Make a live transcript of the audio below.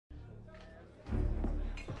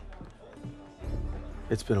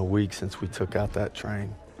It's been a week since we took out that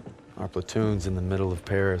train. Our platoon's in the middle of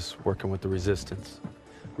Paris, working with the resistance.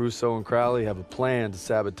 Rousseau and Crowley have a plan to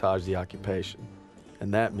sabotage the occupation,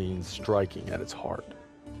 and that means striking at its heart.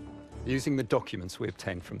 Using the documents we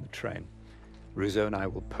obtained from the train, Rousseau and I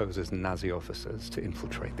will pose as Nazi officers to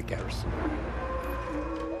infiltrate the garrison.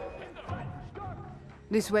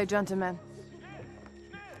 This way, gentlemen.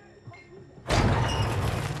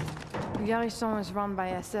 The garrison is run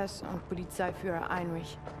by SS and Polizeiführer Heinrich.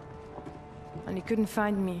 And he couldn't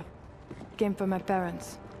find me. He came for my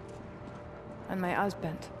parents. And my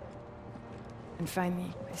husband. And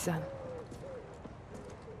finally, my son.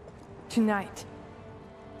 Tonight,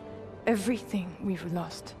 everything we've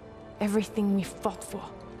lost, everything we fought for,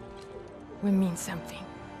 will mean something.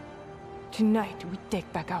 Tonight, we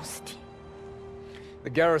take back our city.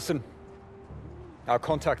 The garrison. Our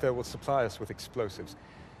contact there will supply us with explosives.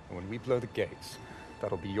 And when we blow the gates,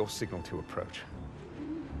 that'll be your signal to approach.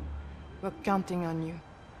 We're counting on you.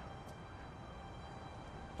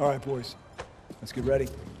 All right, boys. Let's get ready.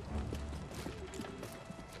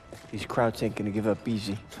 These crowds ain't gonna give up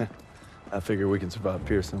easy. I figure we can survive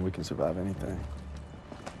Pearson, we can survive anything.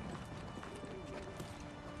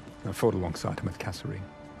 I fought alongside him at Caviar.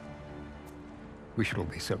 We should all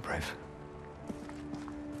be so brave.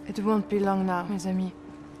 It won't be long now, mes amis.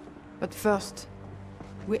 But first,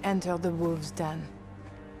 we enter the wolves' den.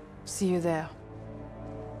 See you there.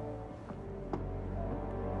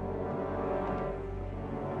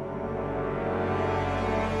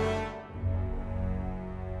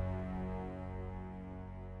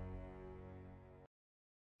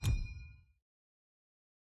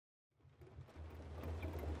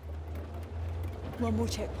 One more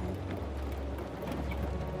checkpoint.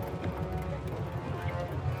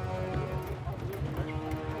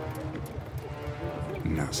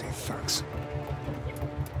 Nazi thugs.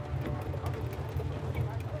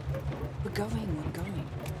 We're going.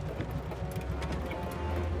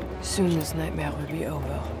 Soon this nightmare will be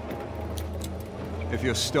over. If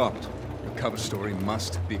you're stopped, your cover story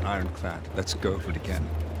must be ironclad. Let's go over it again.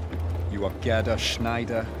 You are Gerda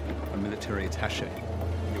Schneider, a military attaché.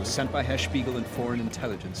 You were sent by Herr Spiegel and Foreign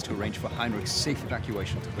Intelligence to arrange for Heinrich's safe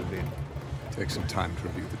evacuation to Berlin. Take some time to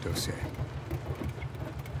review the dossier.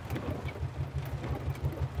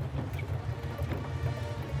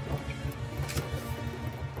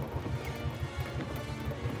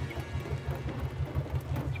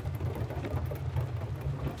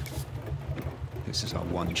 This is our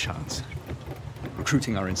one chance.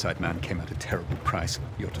 Recruiting our inside man came at a terrible price.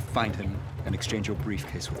 You ought to find him and exchange your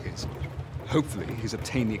briefcase with his. Hopefully, he's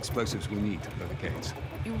obtained the explosives we need to blow the gates.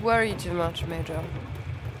 You worry too much, Major.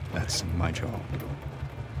 That's my job.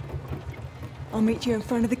 I'll meet you in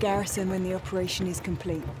front of the garrison when the operation is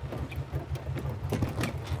complete.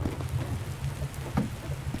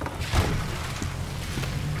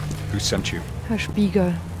 Who sent you? Herr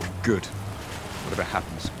Spiegel. Good. Whatever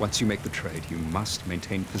happens, once you make the trade, you must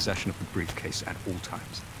maintain possession of the briefcase at all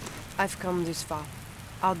times. I've come this far.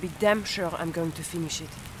 I'll be damn sure I'm going to finish it.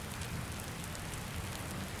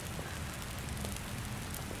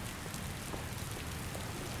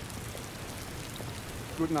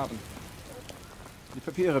 Guten Abend. Die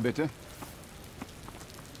Papiere, bitte.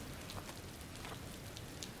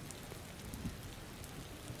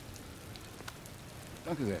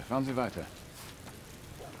 Danke sehr. Fahren Sie weiter.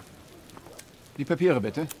 Die Papiere,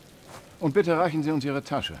 bitte. Und bitte reichen Sie uns Ihre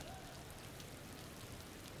Tasche.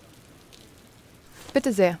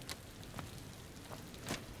 Bitte sehr.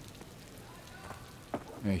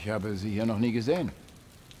 Ich habe Sie hier noch nie gesehen.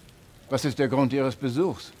 Was ist der Grund Ihres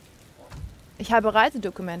Besuchs? Ich habe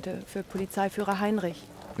Reisedokumente für Polizeiführer Heinrich.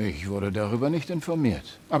 Ich wurde darüber nicht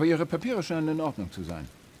informiert. Aber Ihre Papiere scheinen in Ordnung zu sein.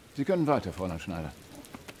 Sie können weiter, Fräulein Schneider.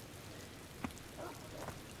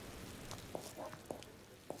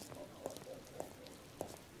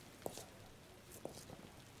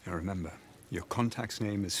 Now remember, your contact's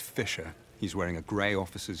name is Fisher. He's wearing a grey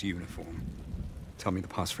officer's uniform. Tell me the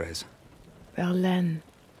passphrase. Berlin.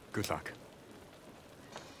 Good luck.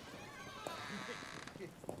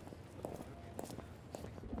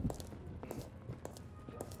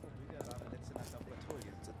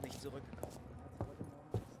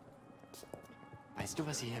 Weißt du,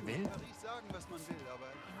 was ich hier will? Ich kann nicht sagen, was man will, aber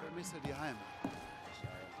ich vermisse die Heimat.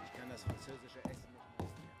 Ich kann das französische Essen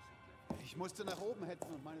nicht. Ich musste nach oben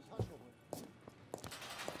hetzen und meine Tasche holen.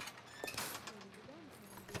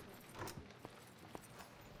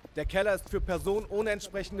 Der Keller ist für Personen ohne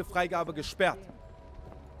entsprechende Freigabe gesperrt.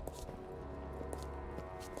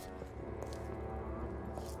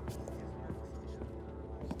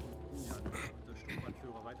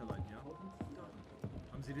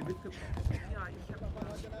 Sie die mitgebracht? Ja, ich habe aber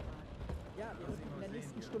heute Nacht. Ja, wir sind in der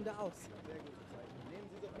nächsten Stunde aus. Sehr gute Zeichen. Nehmen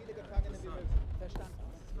Sie so viele Gefangene wie möglich. Verstanden.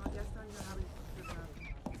 Das war gestern, da habe ich gesagt.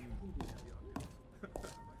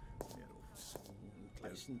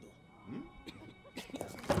 Gleichen doch. Hm?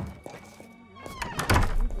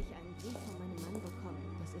 Endlich einen Brief von meinem Mann bekommen.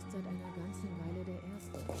 Das ist seit einer ganzen Weile der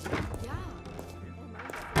erste. Ja.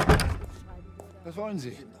 Was wollen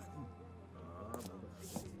Sie?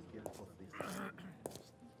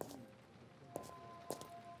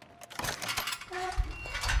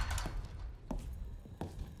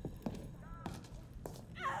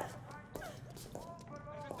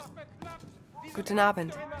 Guten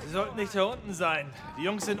Abend. Sie sollten nicht hier unten sein. Die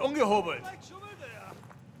Jungs sind ungehobelt.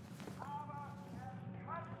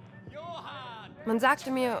 Man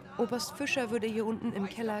sagte mir, Oberst Fischer würde hier unten im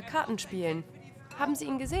Keller Karten spielen. Haben Sie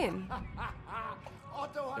ihn gesehen?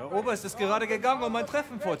 Der Oberst ist gerade gegangen, um ein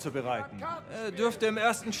Treffen vorzubereiten. Er dürfte im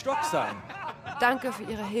ersten Stock sein. Danke für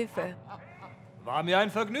Ihre Hilfe. War mir ein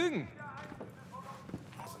Vergnügen.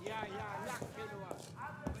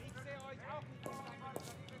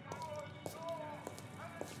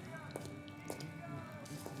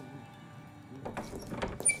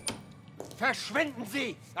 Verschwinden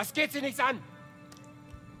Sie! Das geht Sie nichts an!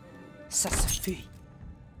 Ça suffit.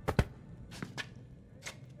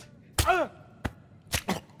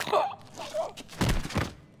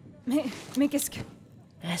 Mais qu'est-ce que...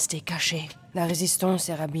 Restez cachés. La résistance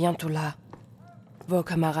sera bientôt là. Vos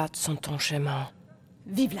camarades sont en chemin.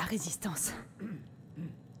 Vive la résistance.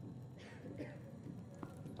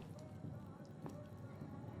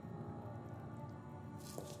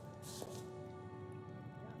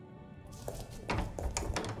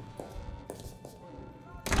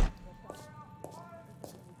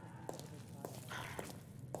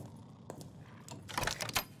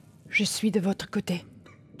 Je suis de votre côté.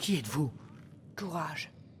 Qui êtes-vous? Courage.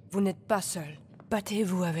 Vous n'êtes pas seul.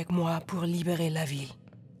 Battez-vous avec moi pour libérer la ville.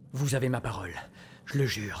 Vous avez ma parole, je le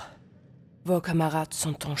jure. Vos camarades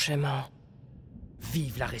sont en chemin.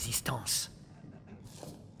 Vive la résistance.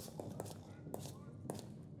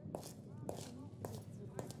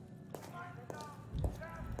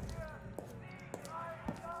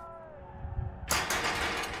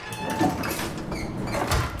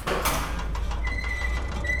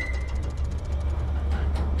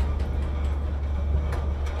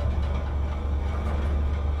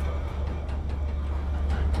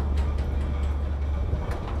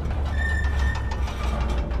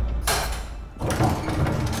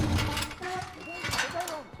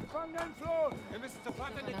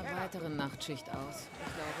 Nachtschicht aus.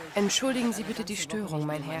 Entschuldigen Sie bitte die Störung,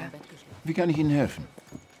 mein Herr. Wie kann ich Ihnen helfen?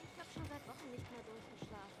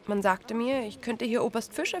 Man sagte mir, ich könnte hier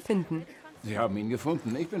Oberst Fischer finden. Sie haben ihn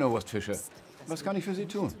gefunden. Ich bin Oberst Fischer. Was kann ich für Sie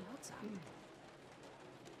tun?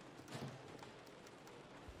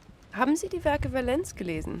 Haben Sie die Werke Valenz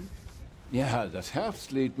gelesen? Ja, das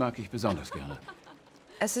Herbstlied mag ich besonders gerne.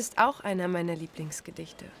 Es ist auch einer meiner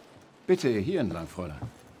Lieblingsgedichte. Bitte, hier entlang, Fräulein.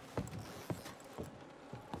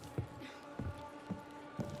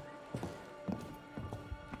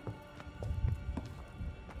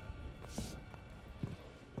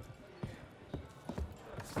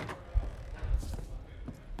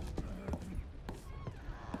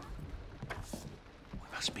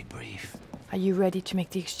 Are you ready to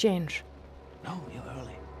make the exchange? No, you're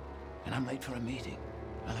early. And I'm late for a meeting.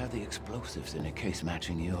 I'll have the explosives in a case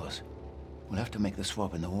matching yours. We'll have to make the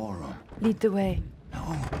swap in the war room. Lead the way.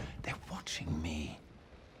 No, they're watching me.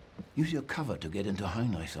 Use your cover to get into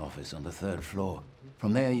Heinrich's office on the 3rd floor.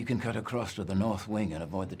 From there, you can cut across to the north wing and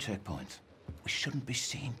avoid the checkpoints. We shouldn't be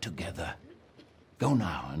seen together. Go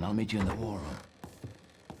now, and I'll meet you in the war room.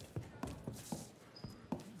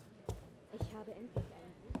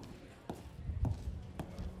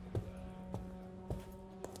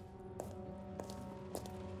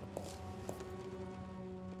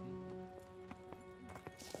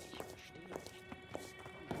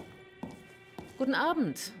 Guten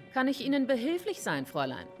Abend. Kann ich Ihnen behilflich sein,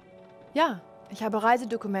 Fräulein? Ja, ich habe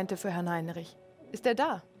Reisedokumente für Herrn Heinrich. Ist er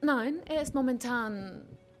da? Nein, er ist momentan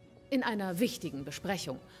in einer wichtigen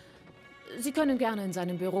Besprechung. Sie können gerne in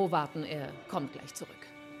seinem Büro warten, er kommt gleich zurück.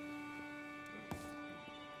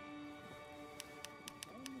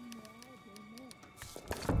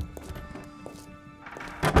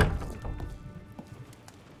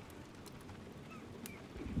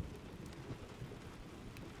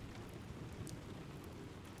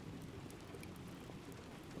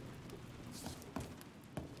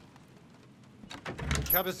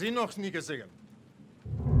 Ich habe Sie noch nie gesehen.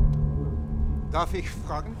 Darf ich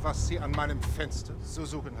fragen, was Sie an meinem Fenster zu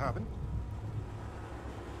suchen haben?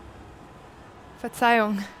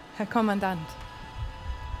 Verzeihung, Herr Kommandant.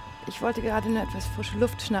 Ich wollte gerade nur etwas frische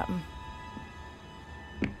Luft schnappen.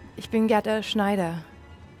 Ich bin Gerda Schneider.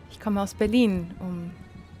 Ich komme aus Berlin, um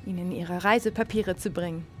Ihnen Ihre Reisepapiere zu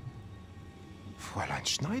bringen. Fräulein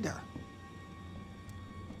Schneider?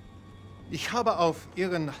 Ich habe auf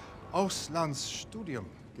Ihren Auslandsstudium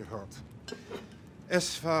gehört.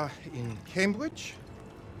 Es war in Cambridge,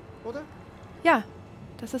 oder? Ja,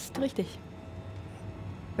 das ist richtig.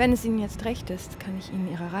 Wenn es Ihnen jetzt recht ist, kann ich Ihnen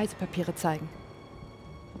Ihre Reisepapiere zeigen.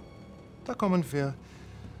 Da kommen wir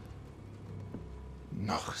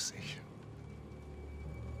noch sicher.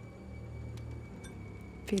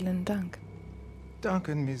 Vielen Dank.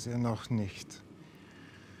 Danken mir sehr noch nicht.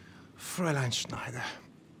 Fräulein Schneider.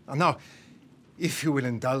 Now, if you will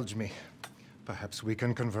indulge me, perhaps we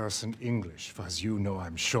can converse in English, for as you know,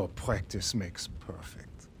 I'm sure practice makes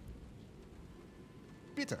perfect.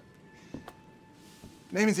 Bitte.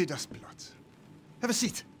 Nehmen Sie das Blatt. Have a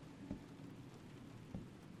seat.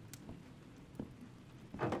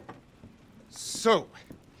 So,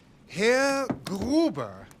 Herr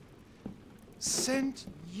Gruber sent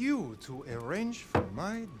you to arrange for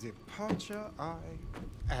my departure. I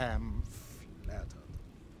am flattered.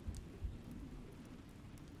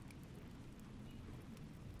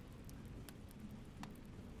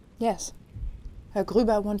 Yes. Herr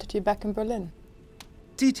Gruber wanted you back in Berlin.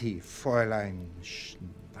 Did he, Fräulein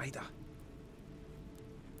Schneider?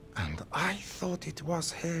 And I thought it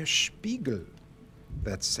was Herr Spiegel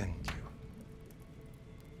that sent you.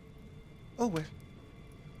 Oh well.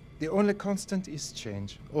 The only constant is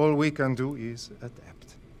change. All we can do is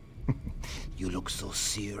adapt. You look so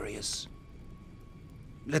serious.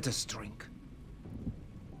 Let us drink.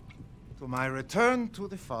 To my return to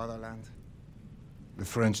the fatherland. The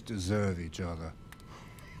French deserve each other.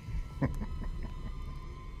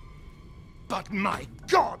 But my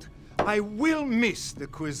God! I will miss the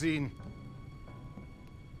cuisine.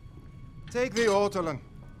 Take the ortolan.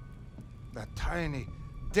 That tiny,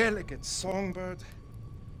 delicate songbird.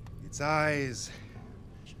 Its eyes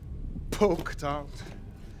poked out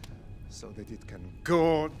so that it can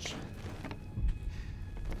gorge.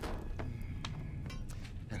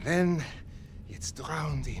 And then it's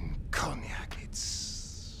drowned in cognac.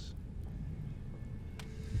 It's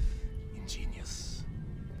ingenious.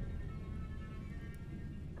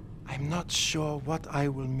 I'm not sure what I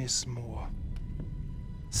will miss more.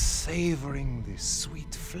 Savoring the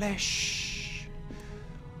sweet flesh,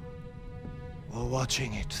 or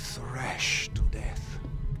watching it thrash to death.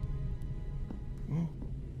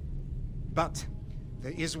 But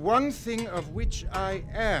there is one thing of which I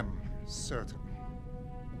am certain.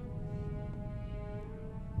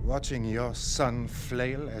 Watching your son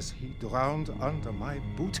flail as he drowned under my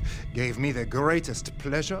boot gave me the greatest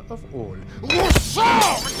pleasure of all. Rousseau!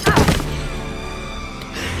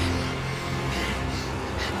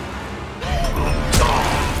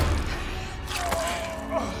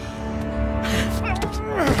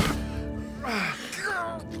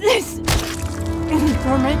 This isn't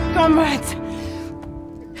for my comrades.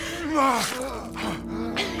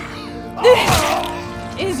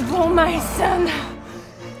 This is for my son.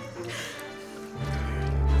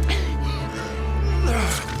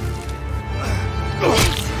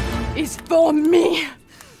 This is for me.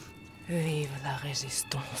 Vive la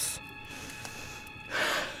résistance.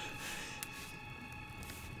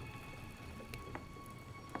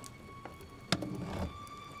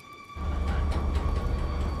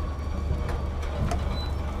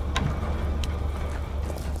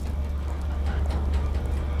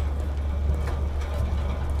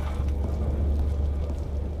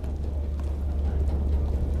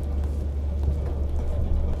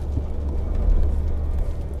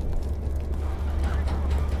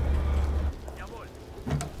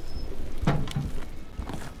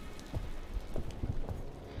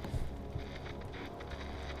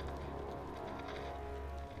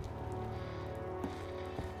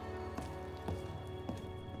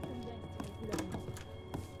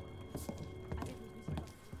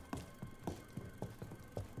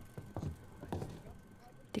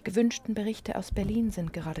 Die gewünschten Berichte aus Berlin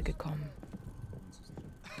sind gerade gekommen.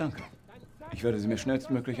 Danke. Ich werde sie mir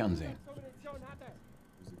schnellstmöglich ansehen.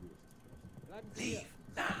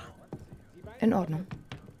 In Ordnung.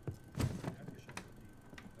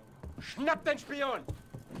 Schnapp den Spion!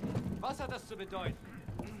 Was hat das zu bedeuten?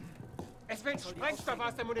 Es will Sprengstoff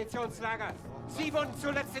aus dem Munitionslager. Sie wurden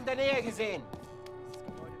zuletzt in der Nähe gesehen.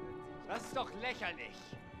 Das ist doch lächerlich.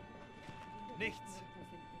 Nichts.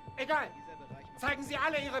 Egal. Zeigen Sie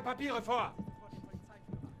alle Ihre Papiere vor.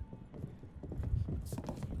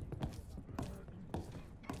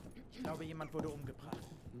 Ich glaube, jemand wurde umgebracht.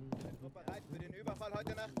 Bereit für den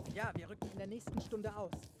Ja, wir rücken in der nächsten Stunde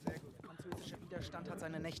aus. Sehr gut. Der französische Widerstand hat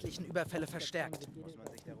seine nächtlichen Überfälle verstärkt.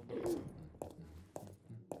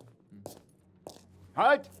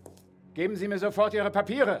 Halt! Geben Sie mir sofort Ihre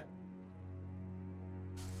Papiere!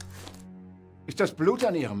 Ist das Blut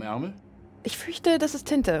an Ihrem Ärmel? Ich fürchte, das ist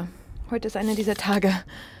Tinte. Heute ist einer dieser Tage.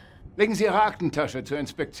 Legen Sie Ihre Aktentasche zur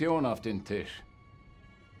Inspektion auf den Tisch.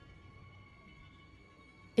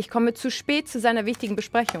 Ich komme zu spät zu seiner wichtigen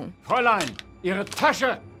Besprechung. Fräulein, Ihre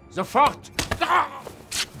Tasche! Sofort! Ah!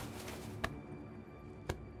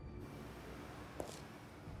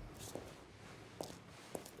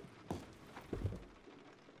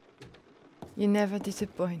 You never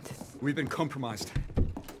disappoint. We've been compromised.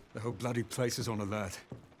 The whole bloody place is on alert.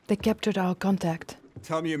 They captured our contact.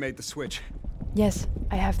 Tell me you made the switch. Yes,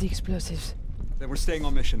 I have the explosives. Then we're staying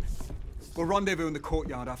on mission. We'll rendezvous in the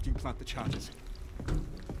courtyard after you plant the charges.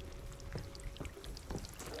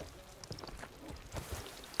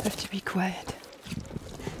 Have to be quiet.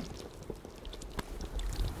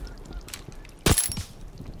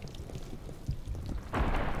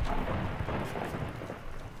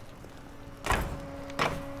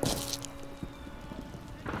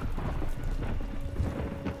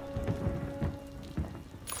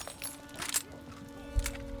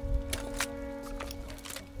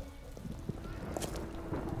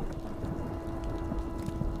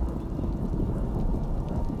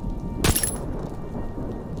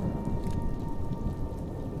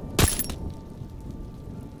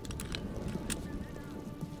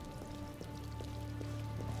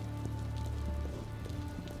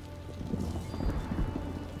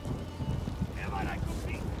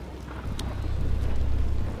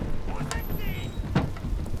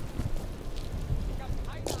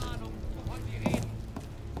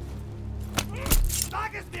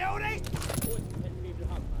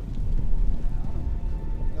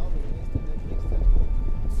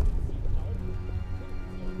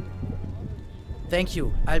 Thank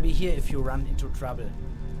you. I'll be here if you run into trouble.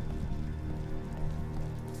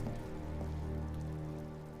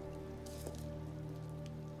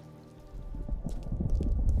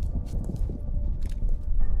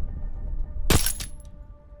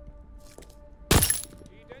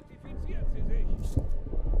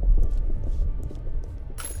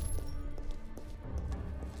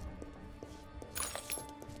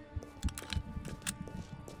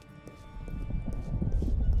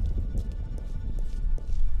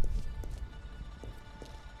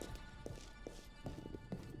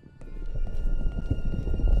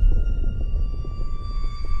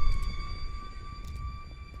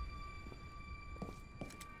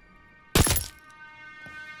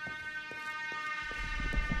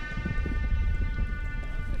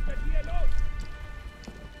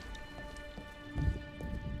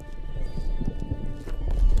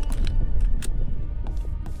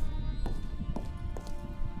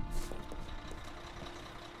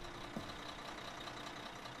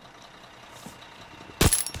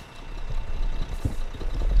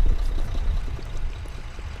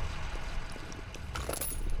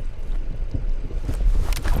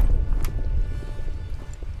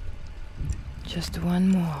 Just one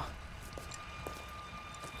more.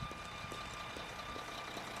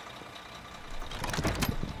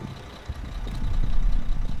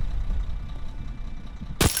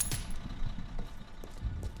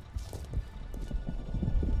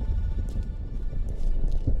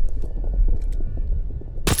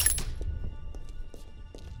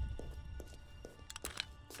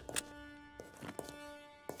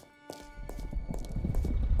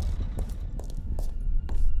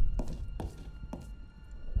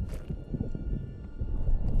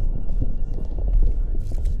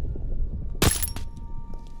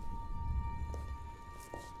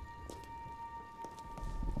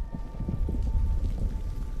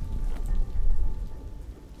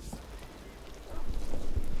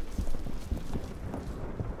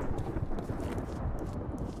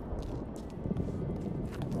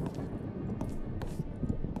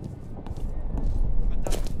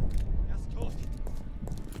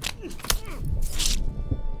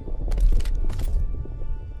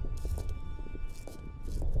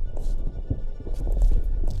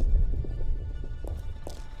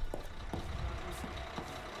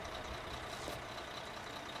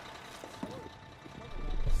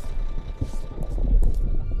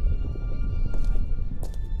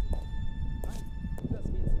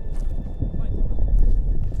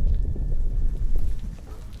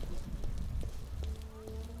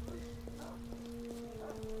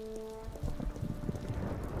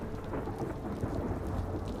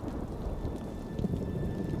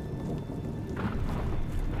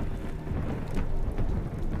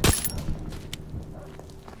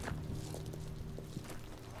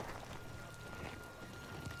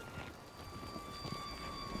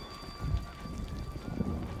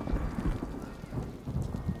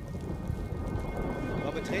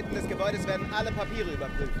 Betreten des Gebäudes werden alle Papiere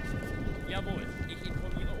überprüft. Jawohl, ich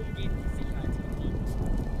informiere umgehend die Sicherheitsbetriebe.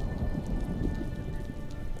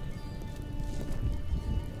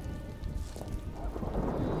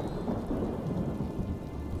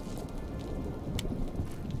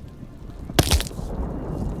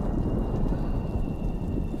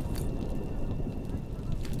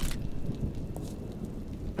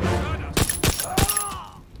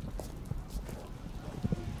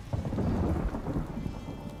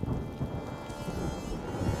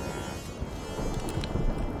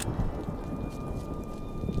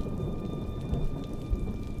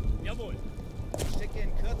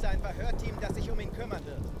 Ein Verhörteam, das sich um ihn kümmern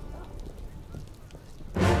wird.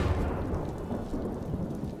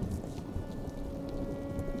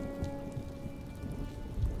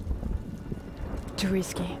 Too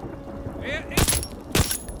risky.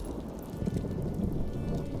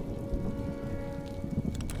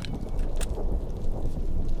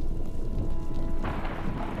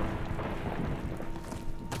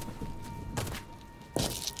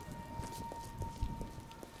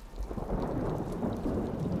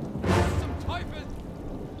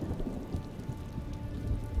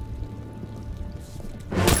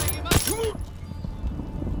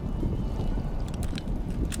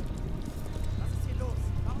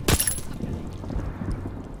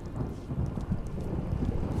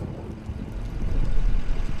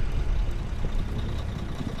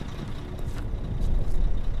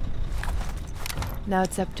 Now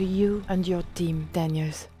it's up to you and your team,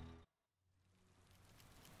 Daniels.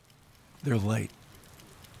 They're late.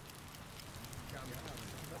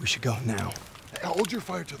 We should go now. Hey, hold your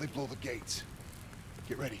fire till they blow the gates.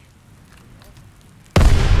 Get ready. All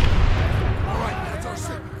right, that's our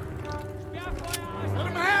signal. Let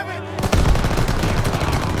him have it!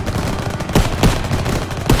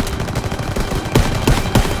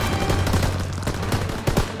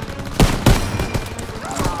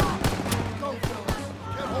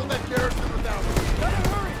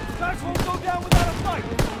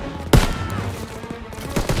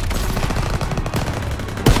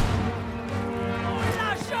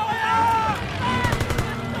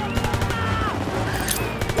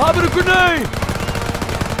 Lobbing a grenade!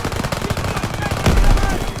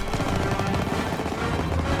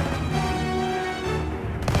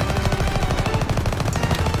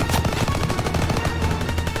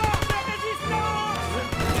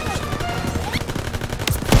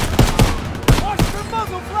 Watch for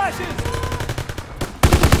muzzle flashes!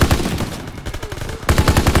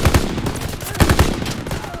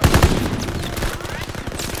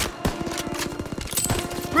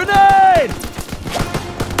 Grenade!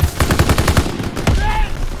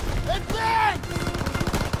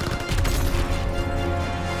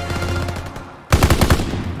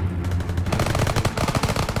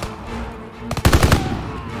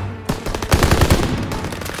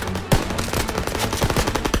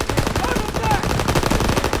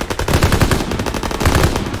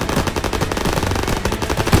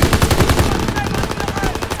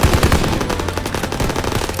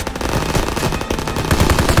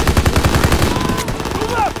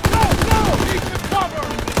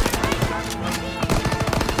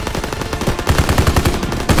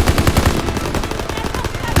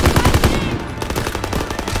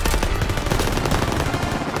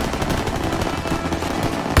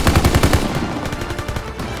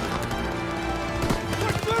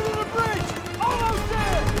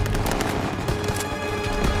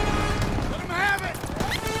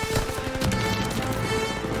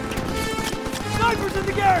 Snipers in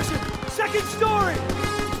the garrison! Second story!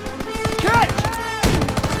 Catch!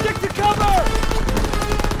 Stick to cover!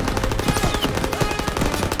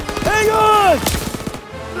 Hang on!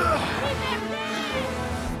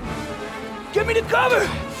 Get me to cover!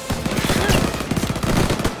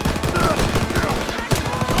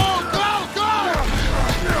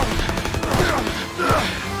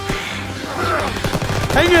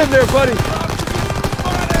 Hang in there, buddy!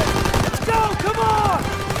 Let's go! Come on!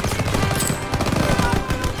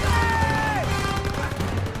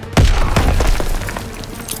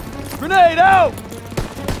 Grenade out!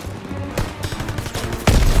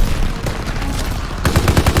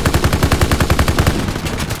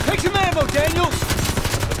 Take some ammo, Daniels!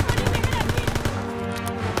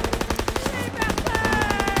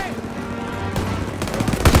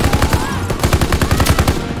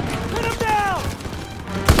 Put him down!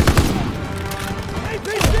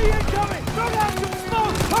 APC incoming! Throw down some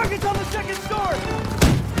smoke! Target's on the second story!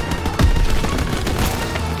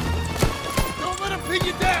 Don't let him pin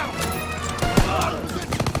you down!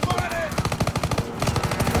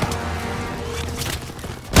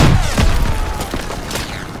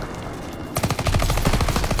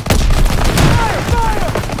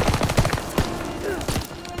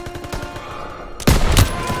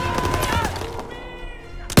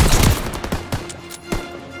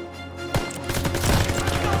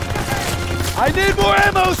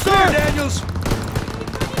 Daniels!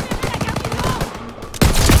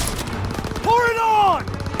 Pour it on!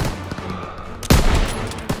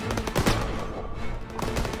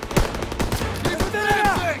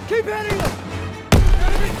 Keep hitting them!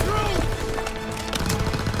 Enemy through!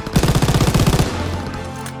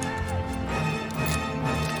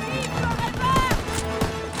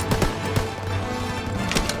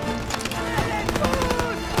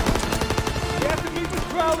 We have to meet with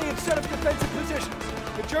Crowley and set up defensive positions.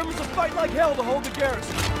 The Germans will fight like hell to hold the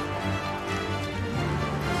garrison.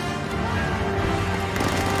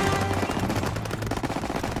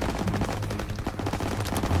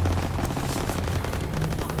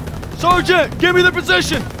 Sergeant, give me the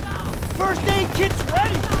position! First aid kit's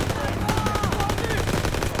ready!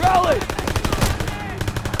 Crowley!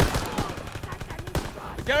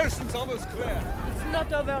 The garrison's almost clear. It's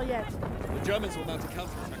not over yet. The Germans will mount a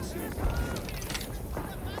counterattack soon.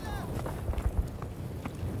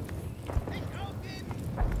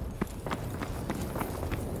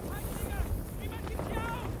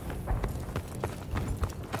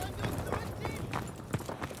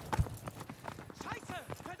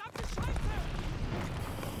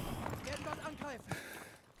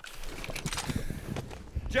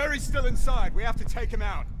 Jerry's still inside. We have to take him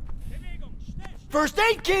out. First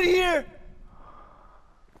aid kit here!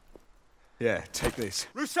 Yeah, take this.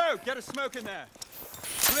 Rousseau, get a smoke in there.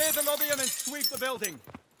 Clear the lobby and then sweep the building.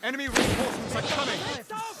 Enemy reinforcements are coming.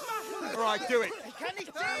 All right, do it.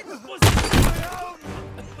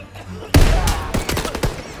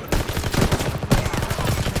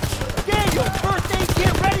 Daniel, first aid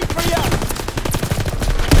kit ready for you!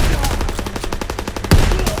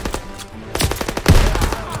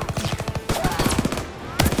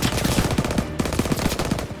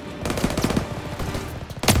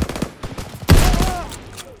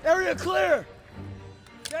 Area clear!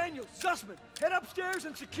 Daniel, Sussman, head upstairs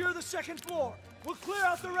and secure the second floor. We'll clear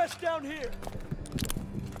out the rest down here.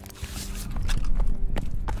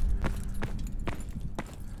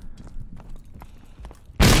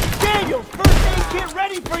 Daniel, first aid kit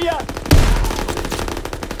ready for you!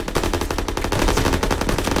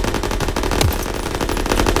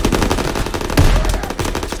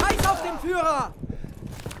 Scheiß auf den Führer!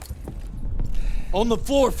 On the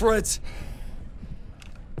floor, Fritz!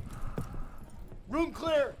 Room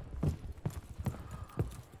clear.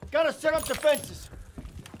 Gotta set up defenses.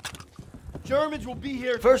 Germans will be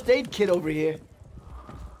here. First aid kit over here.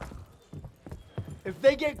 If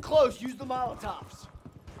they get close, use the Molotovs.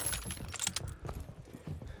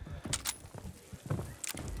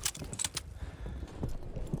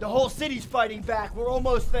 The whole city's fighting back. We're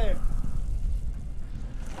almost there.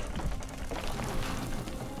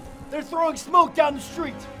 They're throwing smoke down the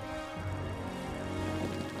street.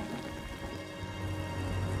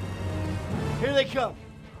 Here they come.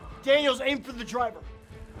 Daniels, aim for the driver.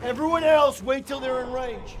 Everyone else, wait till they're in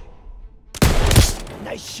range.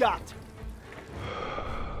 Nice shot.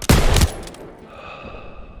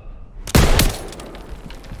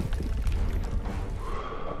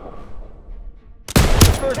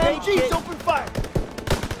 First MGs, open fire.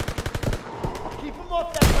 Keep them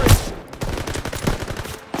off that bridge.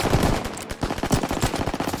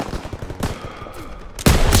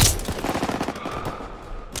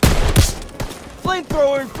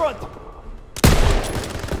 Flamethrower in front.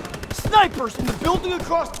 Snipers in the building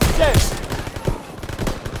across the center.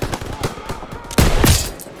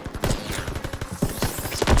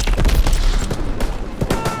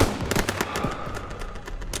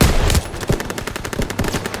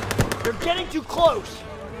 They're getting too close.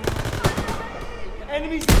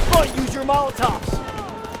 Enemies in front, use your Molotovs.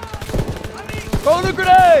 Throw the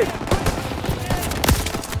grenade!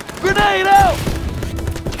 Grenade out!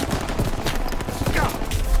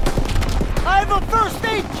 I have a first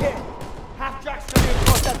aid kit! Half-track's coming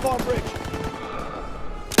across that far bridge.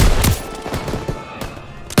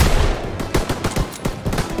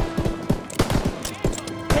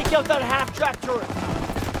 Take out that half-track turret.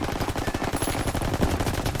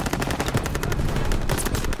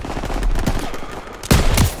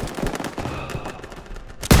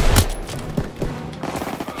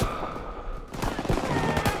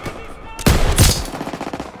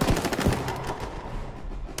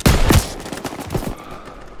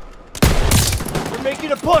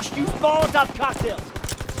 Making a push, use Molotov cocktails.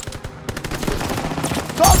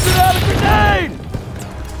 Toss it out a grenade!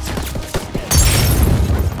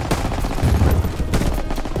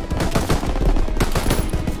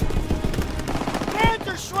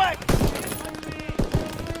 Panther Shrek!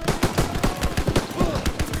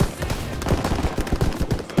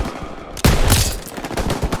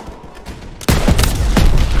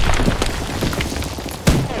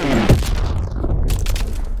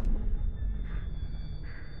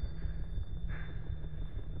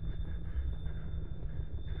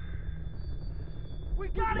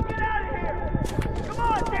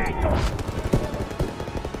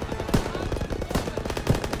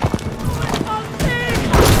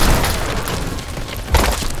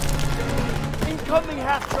 Incoming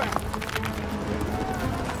half-track!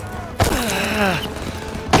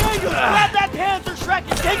 Daniel, grab that Panther Shrek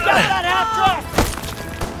and take down that half-track!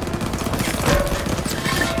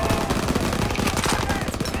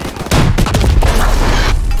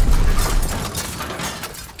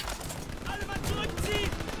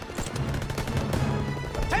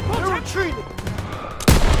 They're retreating!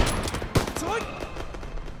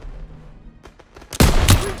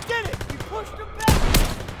 We did it! We pushed them back!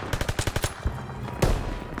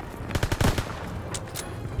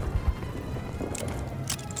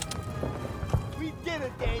 We did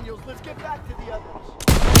it, Daniels. Let's get back to the others.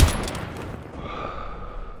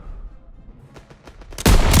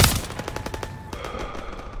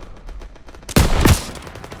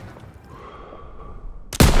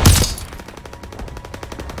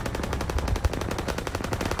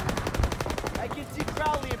 I can see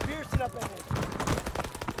Crowley and Pearson up ahead.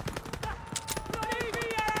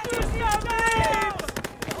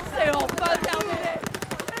 C'est enfin terminé!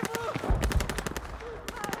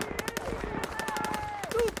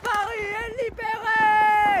 Tout Paris est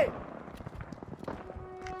libéré!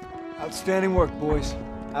 Outstanding work, boys.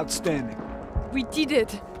 Outstanding. We did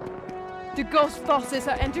it! The ghost forces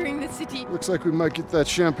are entering the city. Looks like we might get that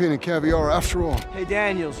champagne and caviar after all. Hey,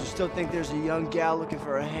 Daniels, you still think there's a young gal looking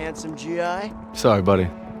for a handsome GI? Sorry, buddy.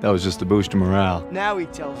 That was just to boost your morale. Now he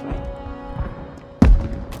tells me.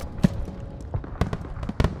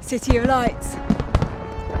 City of Lights.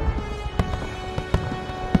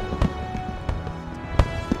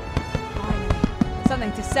 Finally,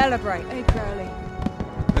 something to celebrate, eh, Crowley?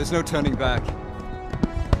 There's no turning back.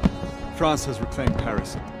 France has reclaimed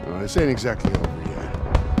Paris. This ain't exactly over yet.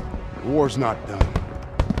 The war's not done.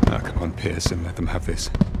 Now come on, Pearson, let them have this.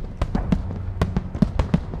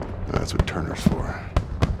 That's what Turner's for.